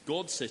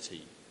 God's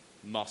city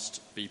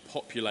must be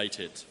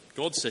populated.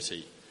 God's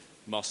city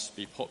must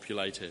be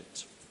populated.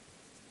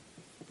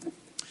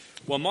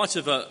 One might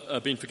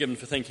have been forgiven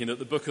for thinking that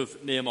the book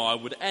of Nehemiah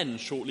would end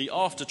shortly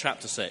after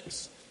chapter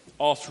 6.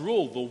 After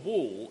all, the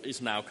wall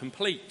is now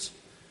complete.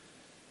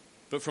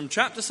 But from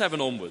chapter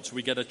 7 onwards,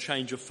 we get a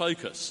change of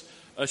focus,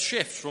 a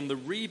shift from the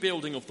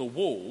rebuilding of the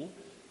wall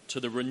to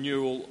the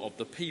renewal of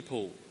the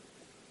people.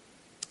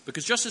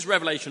 Because just as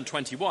Revelation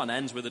 21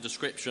 ends with a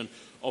description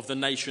of the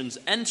nations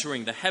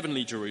entering the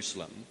heavenly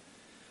Jerusalem,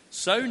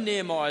 so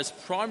Nehemiah's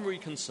primary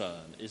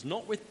concern is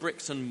not with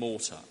bricks and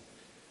mortar,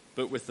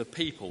 but with the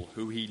people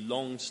who he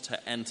longs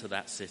to enter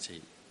that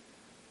city.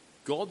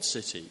 God's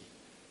city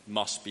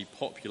must be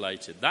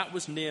populated. That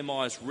was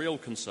Nehemiah's real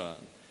concern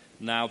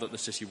now that the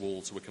city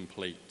walls were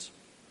complete.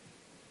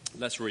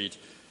 Let's read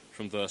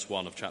from verse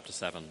 1 of chapter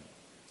 7.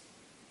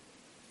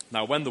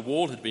 Now when the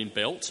wall had been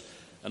built,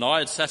 and I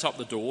had set up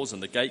the doors,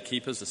 and the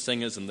gatekeepers, the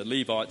singers, and the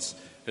Levites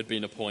had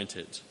been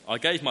appointed, I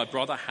gave my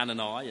brother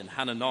Hanani and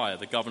Hananiah,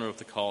 the governor of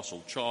the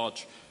castle,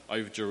 charge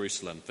over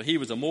Jerusalem, for he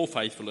was a more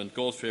faithful and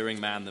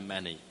God-fearing man than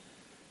many.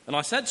 And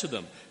I said to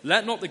them,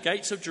 let not the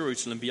gates of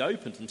Jerusalem be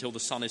opened until the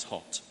sun is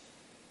hot.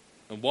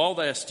 And while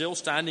they are still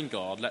standing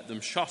guard, let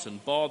them shut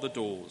and bar the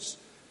doors.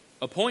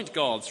 Appoint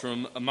guards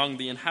from among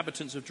the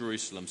inhabitants of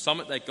Jerusalem, some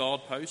at their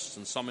guard posts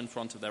and some in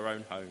front of their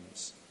own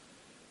homes.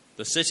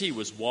 The city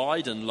was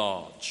wide and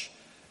large,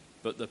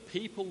 but the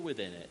people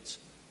within it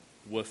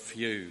were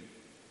few,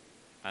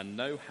 and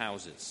no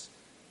houses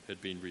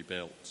had been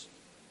rebuilt.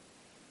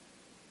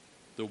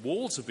 The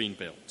walls have been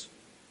built,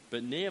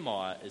 but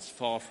Nehemiah is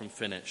far from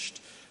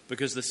finished,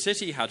 because the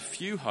city had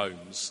few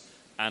homes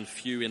and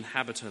few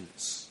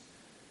inhabitants.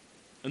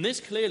 And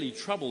this clearly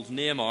troubled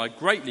Nehemiah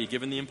greatly,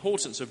 given the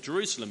importance of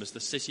Jerusalem as the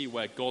city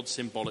where God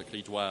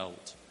symbolically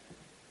dwelled.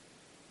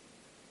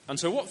 And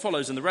so what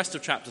follows in the rest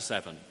of chapter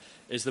 7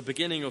 is the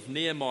beginning of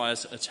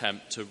Nehemiah's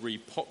attempt to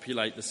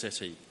repopulate the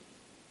city.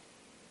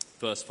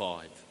 Verse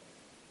 5.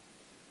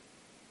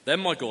 Then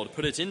my God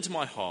put it into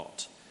my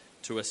heart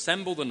to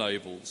assemble the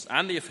nobles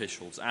and the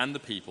officials and the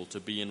people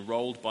to be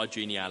enrolled by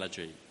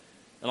genealogy.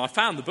 And I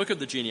found the book of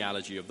the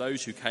genealogy of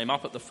those who came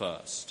up at the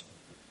first,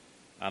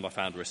 and I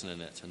found written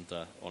in it, and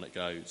on it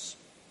goes.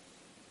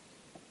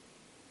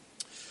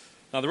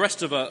 Now, the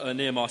rest of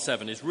Nehemiah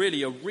 7 is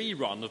really a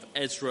rerun of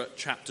Ezra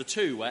chapter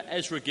 2, where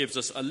Ezra gives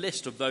us a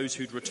list of those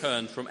who'd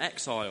returned from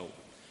exile.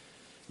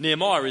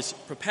 Nehemiah is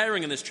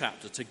preparing in this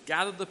chapter to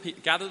gather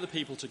the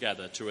people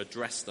together to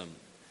address them.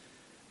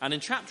 And in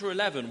chapter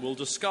 11, we'll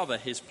discover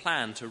his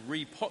plan to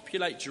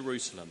repopulate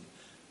Jerusalem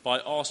by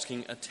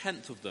asking a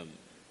tenth of them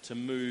to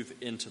move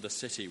into the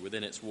city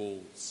within its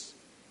walls.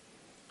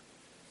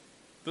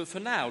 But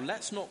for now,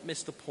 let's not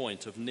miss the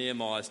point of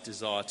Nehemiah's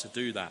desire to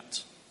do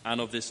that,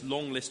 and of this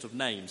long list of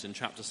names in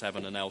chapter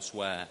 7 and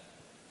elsewhere.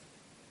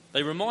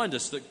 They remind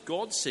us that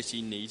God's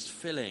city needs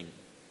filling,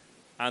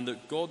 and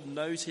that God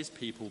knows his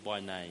people by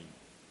name.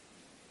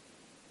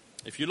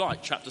 If you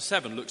like, chapter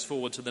 7 looks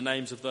forward to the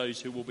names of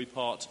those who will be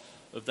part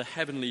of the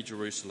heavenly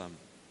Jerusalem.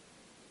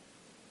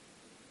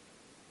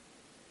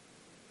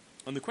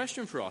 And the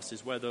question for us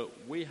is whether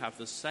we have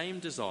the same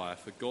desire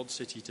for God's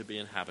city to be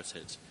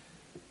inhabited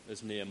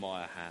as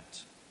Nehemiah had.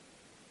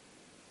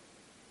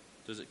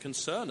 Does it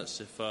concern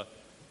us if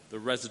the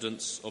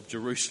residents of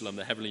Jerusalem,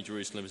 the heavenly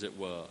Jerusalem as it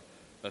were,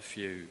 are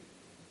few?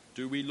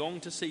 Do we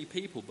long to see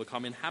people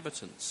become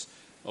inhabitants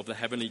of the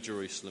heavenly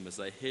Jerusalem as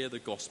they hear the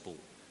gospel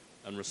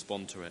and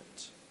respond to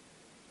it?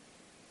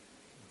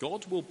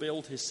 God will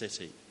build his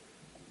city.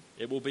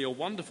 It will be a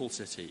wonderful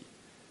city.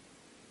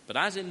 But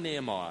as in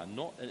Nehemiah,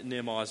 not in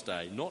Nehemiah's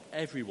day, not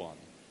everyone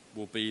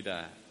will be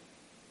there.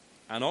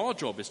 And our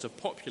job is to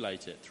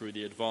populate it through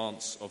the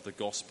advance of the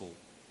gospel.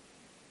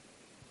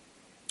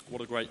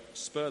 What a great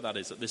spur that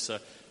is at this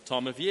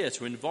time of year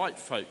to invite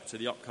folk to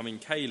the upcoming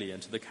Kaylee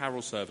and to the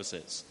carol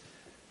services,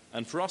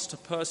 and for us to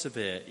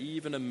persevere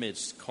even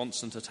amidst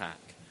constant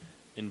attack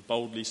in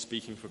boldly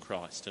speaking for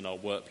Christ in our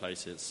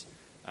workplaces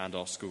and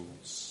our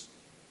schools.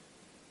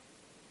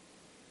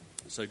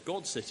 So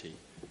God's city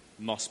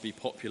must be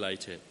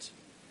populated.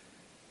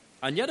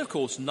 And yet, of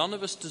course, none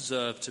of us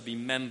deserve to be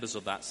members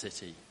of that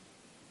city.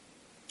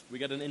 We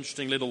get an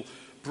interesting little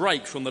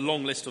break from the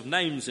long list of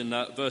names in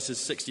verses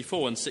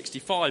 64 and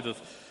 65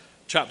 of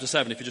chapter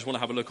 7, if you just want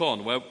to have a look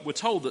on, where we're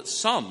told that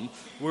some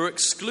were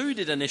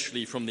excluded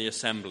initially from the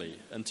assembly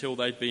until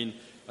they'd been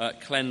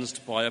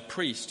cleansed by a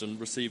priest and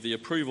received the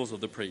approvals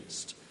of the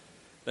priest.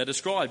 They're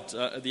described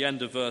at the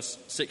end of verse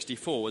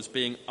 64 as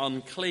being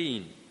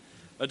unclean,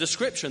 a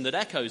description that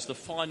echoes the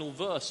final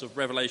verse of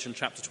Revelation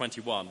chapter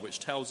 21, which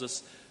tells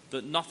us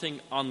that nothing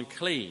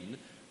unclean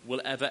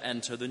will ever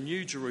enter the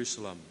New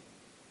Jerusalem.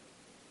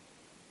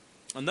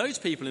 And those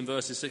people in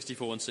verses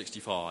 64 and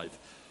 65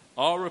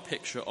 are a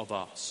picture of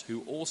us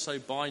who also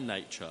by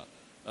nature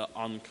are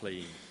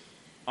unclean,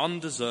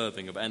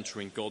 undeserving of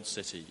entering God's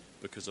city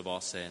because of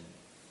our sin.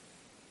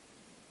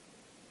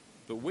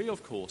 But we,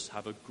 of course,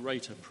 have a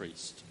greater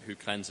priest who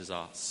cleanses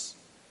us,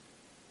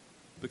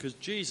 because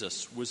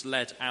Jesus was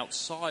led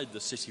outside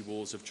the city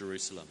walls of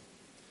Jerusalem,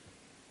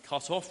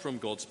 cut off from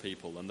God's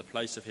people and the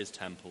place of his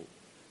temple,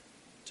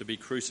 to be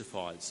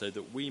crucified so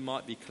that we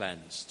might be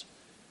cleansed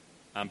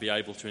and be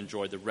able to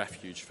enjoy the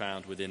refuge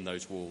found within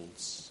those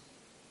walls.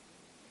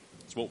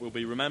 It's what we'll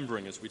be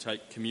remembering as we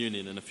take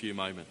communion in a few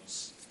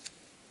moments.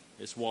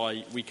 It's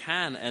why we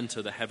can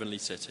enter the heavenly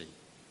city.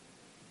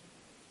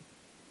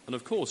 And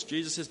of course,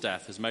 Jesus'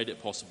 death has made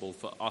it possible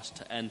for us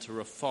to enter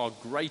a far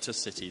greater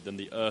city than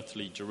the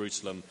earthly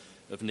Jerusalem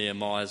of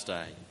Nehemiah's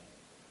day.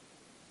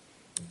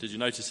 Did you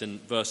notice in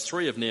verse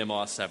 3 of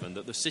Nehemiah 7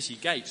 that the city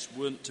gates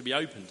weren't to be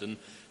opened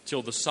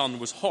until the sun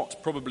was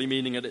hot, probably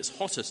meaning at its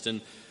hottest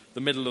in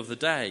the middle of the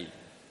day?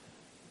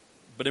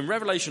 But in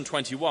Revelation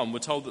 21, we're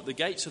told that the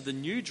gates of the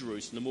New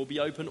Jerusalem will be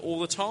open all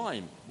the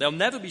time. They'll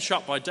never be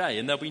shut by day,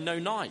 and there'll be no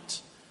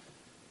night.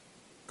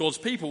 God's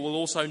people will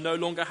also no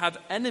longer have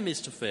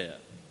enemies to fear.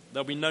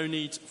 There'll be no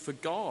need for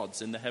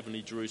guards in the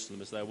heavenly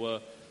Jerusalem as there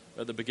were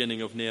at the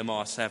beginning of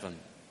Nehemiah 7.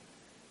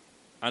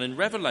 And in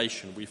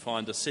Revelation, we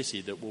find a city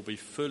that will be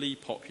fully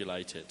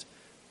populated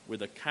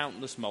with a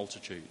countless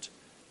multitude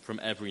from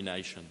every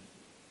nation.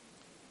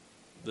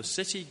 The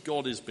city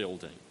God is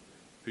building,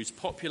 whose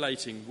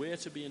populating we're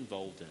to be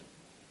involved in,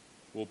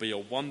 will be a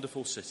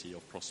wonderful city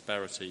of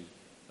prosperity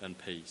and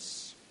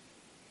peace.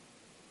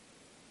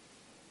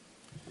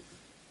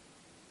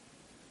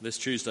 This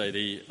Tuesday,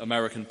 the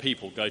American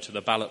people go to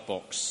the ballot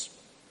box.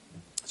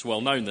 It's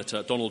well known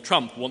that Donald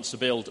Trump wants to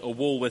build a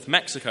wall with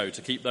Mexico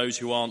to keep those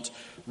who aren't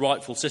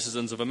rightful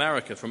citizens of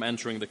America from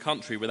entering the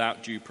country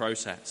without due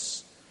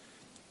process.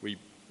 We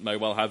may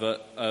well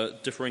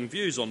have differing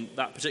views on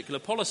that particular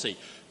policy,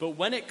 but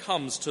when it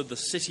comes to the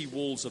city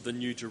walls of the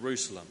New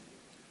Jerusalem,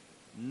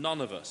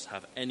 none of us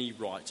have any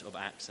right of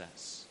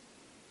access.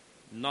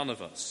 None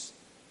of us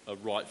are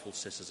rightful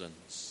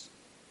citizens.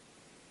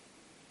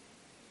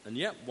 And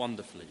yet,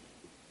 wonderfully,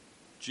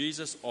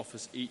 Jesus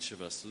offers each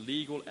of us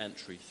legal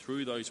entry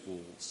through those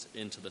walls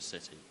into the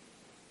city.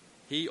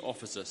 He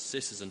offers us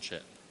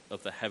citizenship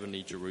of the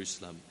heavenly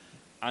Jerusalem,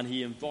 and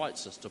he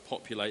invites us to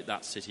populate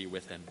that city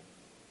with him.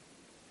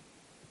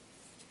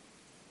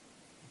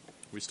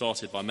 We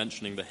started by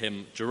mentioning the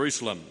hymn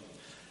Jerusalem.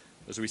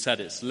 As we said,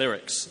 its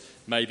lyrics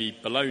may be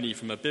baloney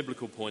from a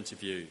biblical point of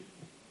view.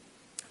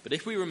 But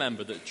if we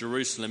remember that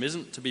Jerusalem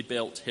isn't to be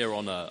built here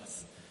on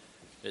earth,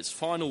 its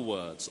final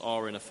words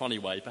are, in a funny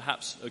way,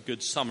 perhaps a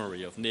good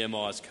summary of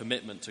Nehemiah's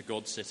commitment to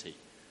God's city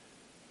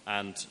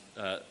and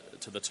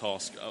to the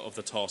task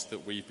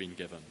that we've been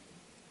given.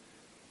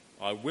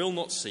 I will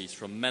not cease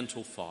from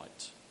mental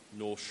fight,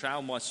 nor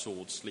shall my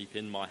sword sleep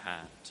in my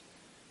hand,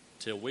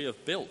 till we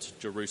have built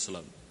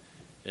Jerusalem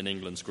in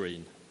England's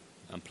green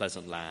and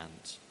pleasant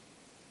land.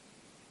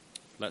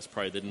 Let's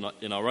pray that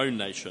in our own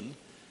nation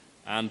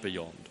and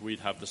beyond,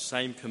 we'd have the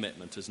same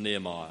commitment as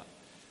Nehemiah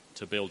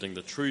to building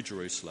the true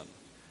Jerusalem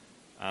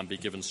and be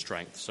given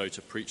strength so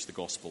to preach the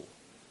gospel,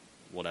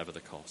 whatever the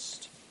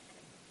cost.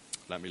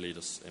 Let me lead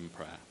us in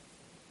prayer.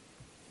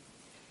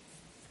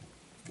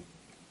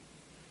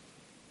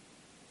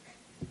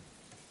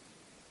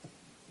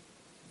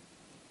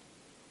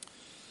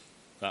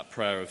 That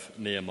prayer of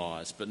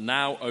Nehemiah's. But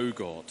now, O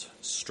God,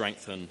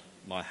 strengthen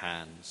my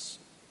hands.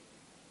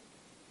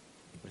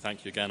 We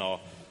thank you again,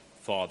 our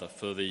Father,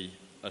 for the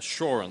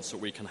assurance that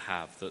we can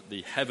have that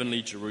the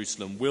heavenly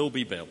Jerusalem will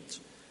be built,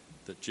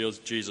 that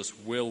Jesus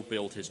will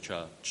build his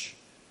church.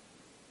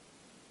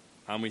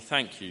 And we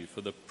thank you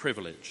for the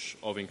privilege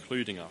of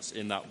including us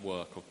in that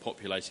work of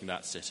populating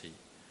that city.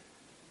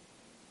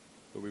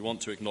 But we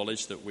want to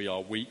acknowledge that we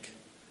are weak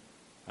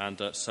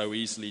and so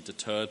easily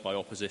deterred by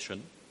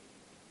opposition,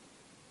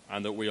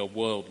 and that we are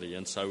worldly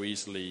and so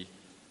easily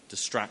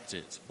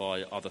distracted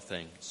by other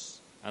things.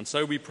 And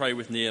so we pray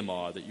with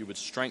Nehemiah that you would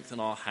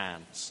strengthen our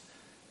hands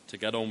to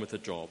get on with the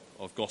job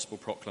of gospel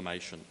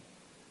proclamation,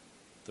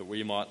 that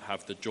we might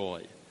have the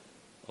joy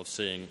of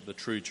seeing the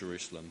true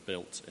Jerusalem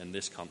built in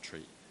this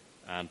country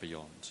and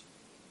beyond.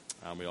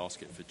 And we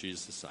ask it for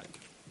Jesus' sake.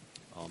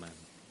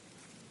 Amen.